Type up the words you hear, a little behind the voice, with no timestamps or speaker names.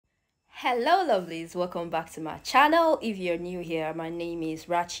Hello lovelies, welcome back to my channel. If you're new here, my name is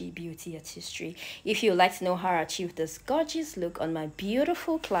Rachi Beauty Artistry. If you'd like to know how I achieved this gorgeous look on my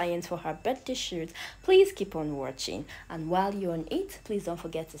beautiful client for her birthday shoot, please keep on watching. And while you're on it, please don't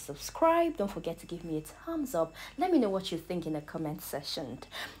forget to subscribe, don't forget to give me a thumbs up. Let me know what you think in the comment section.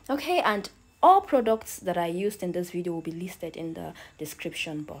 Okay, and all products that I used in this video will be listed in the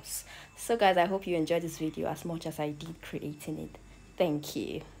description box. So guys, I hope you enjoyed this video as much as I did creating it. Thank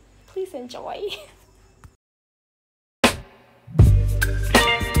you. Please enjoy.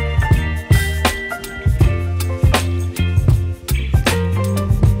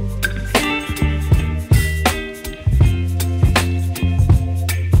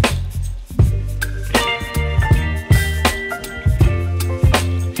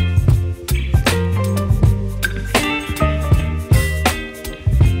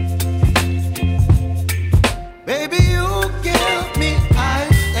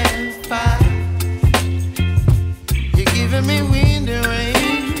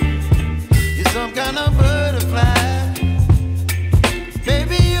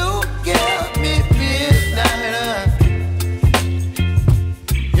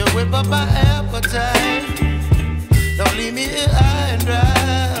 My appetite, don't leave me here high and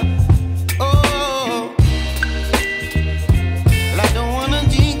dry. Oh, well, I don't wanna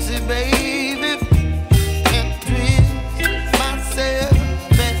jinx it, baby, and twist myself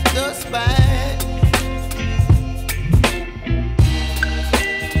at the spine.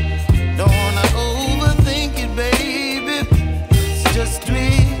 Don't wanna overthink it, baby, it's just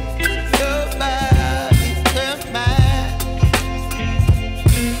twist your body and mine.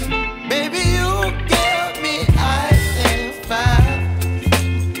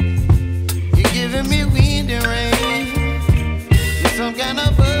 Some kind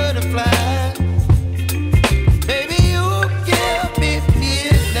of butterfly, baby, you give me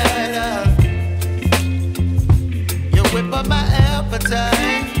midnight. You whip up my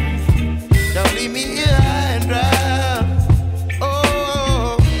appetite, don't leave me here high and dry.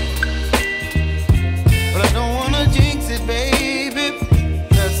 Oh, but I don't wanna jinx it, baby.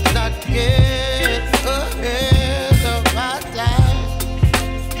 Let's not get ahead of my time.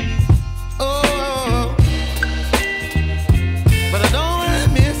 Oh, but I don't wanna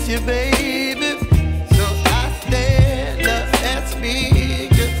miss you, baby. So I stand up and speak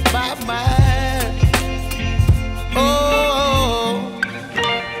just my mind. Oh,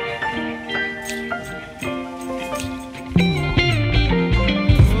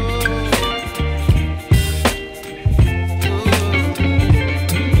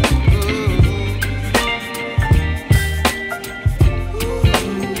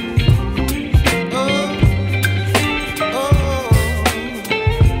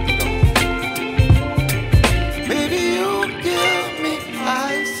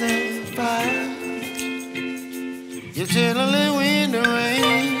 you're chilling when the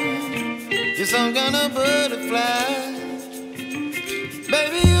rain, you're some kind of butterfly.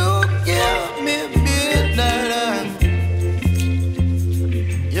 Baby, you give me midnight.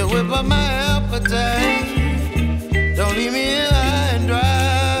 You whip up my appetite.